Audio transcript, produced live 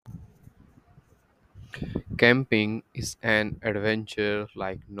Camping is an adventure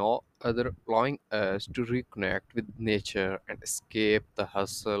like no other, allowing us to reconnect with nature and escape the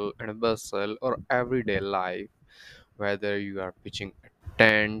hustle and bustle or everyday life. Whether you are pitching a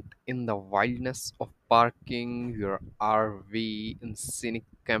tent in the wildness of parking your RV in scenic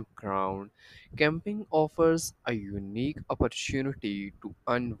campground, camping offers a unique opportunity to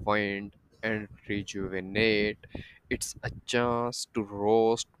unwind and rejuvenate. It's a chance to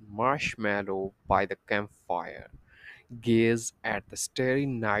roast marshmallow by the campfire, gaze at the starry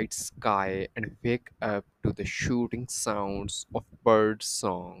night sky, and wake up to the shooting sounds of bird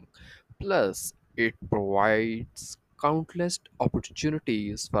song. Plus, it provides countless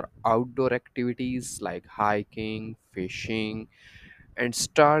opportunities for outdoor activities like hiking, fishing, and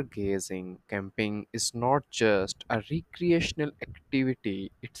stargazing. Camping is not just a recreational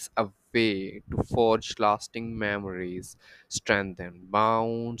activity, it's a way to forge lasting memories, strengthen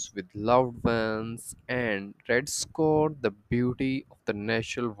bonds with loved ones, and rediscover the beauty of the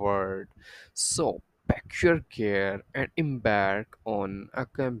natural world. So, pack your gear and embark on a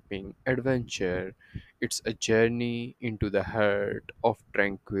camping adventure. It's a journey into the heart of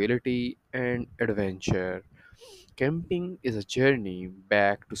tranquility and adventure. Camping is a journey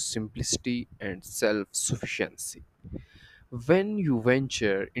back to simplicity and self sufficiency. When you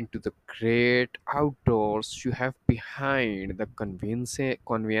venture into the great outdoors, you have behind the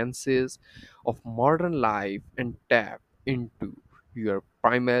conveniences of modern life and tap into your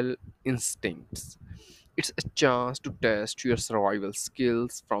primal instincts. It's a chance to test your survival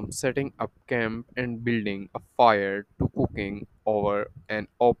skills from setting up camp and building a fire to cooking over an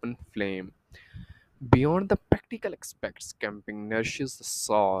open flame. Beyond the practical aspects, camping nourishes the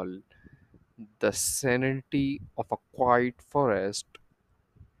soul. The serenity of a quiet forest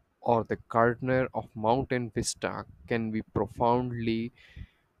or the gardener of mountain vista can be profoundly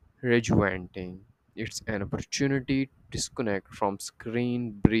rejuvenating. It's an opportunity to disconnect from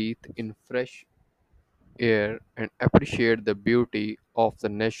screen, breathe in fresh air, and appreciate the beauty of the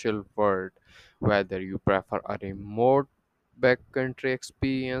natural world. Whether you prefer a remote backcountry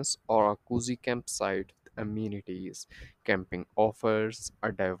experience or a cozy campsite with amenities, camping offers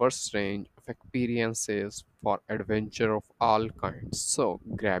a diverse range of experiences for adventure of all kinds. So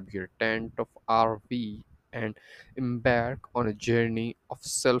grab your tent of RV and embark on a journey of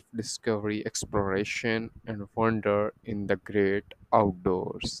self discovery, exploration, and wonder in the great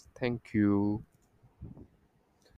outdoors. Thank you.